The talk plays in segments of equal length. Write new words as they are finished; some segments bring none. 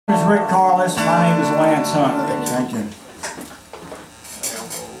Rick Carliss. My name is Lance Hunt. Thank you.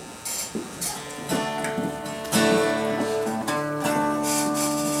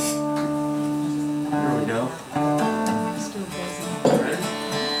 Here we go. Ready?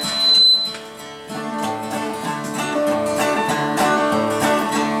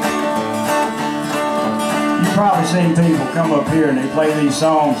 You've probably seen people come up here and they play these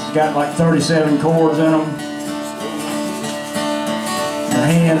songs. It's got like 37 chords in them. The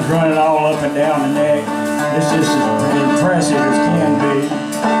hands running all up and down the neck. It's just as impressive as can be.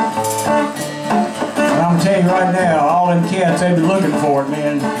 And I'm telling you right now, all them cats, they've been looking for it,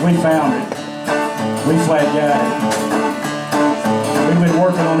 man. We found it. We flat got it. We've been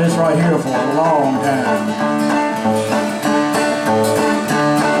working on this right here for a long time.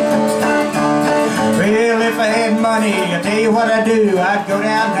 Well, if I had money, I tell you what I'd do. I'd go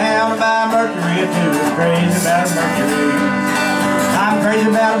downtown and buy a Mercury too. I'm crazy about a Mercury. I'm crazy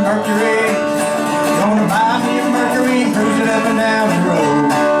about a Mercury. Gonna buy me a Mercury and cruise it up and down the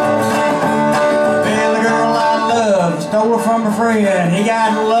road. Well, the girl I love stole her from a friend. He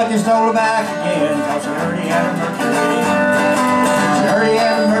got lucky, stole her back again. Cause she heard he had a Mercury. She heard he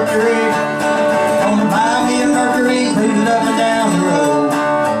had a Mercury. Gonna buy me a Mercury and cruise it up and down the road.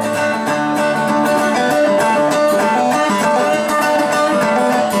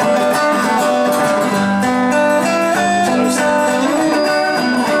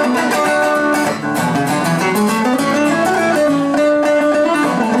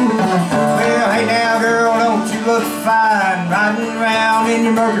 Fine, riding around in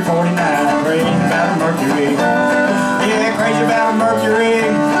your Mercury 49, crazy about a Mercury. Yeah, crazy about a Mercury.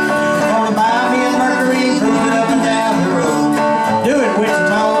 Gonna buy me a Mercury, cruise it up and down the road. Do it,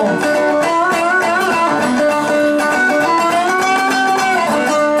 Wichita.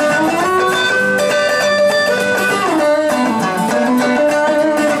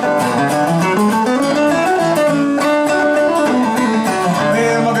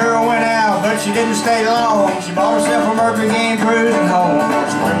 Well, my girl went out, but she didn't stay long. She bought herself a Mercury and cruising home.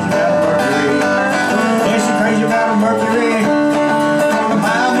 She's crazy about a Mercury. Yeah, she's crazy about a Mercury. Gonna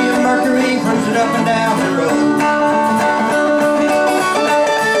buy me a Mercury, cruise it up and down the road.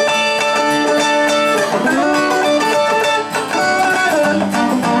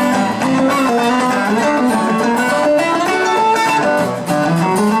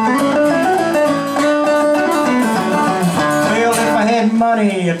 Well, if I had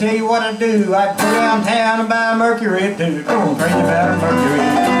money, I'll tell you what I'd do. I'd go downtown and buy a Mercury too. I'm crazy about a Mercury.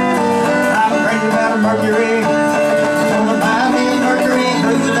 I'm crazy about a Mercury. Gonna buy me a Mercury and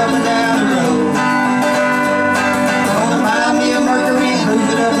cruise it up and down the road. Gonna buy me a Mercury and cruise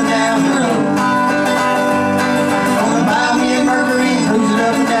it up and down the road. Gonna buy me a Mercury and cruise it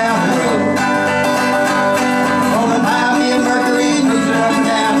up and down the road. Gonna buy me a Mercury and cruise it up and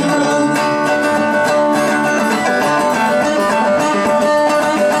down the road.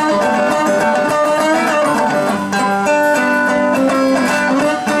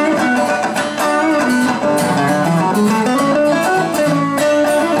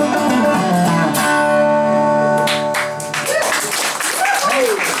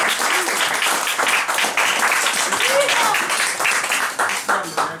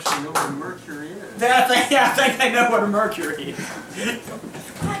 I think they know what a Mercury is.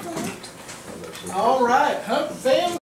 All right, Hunt family.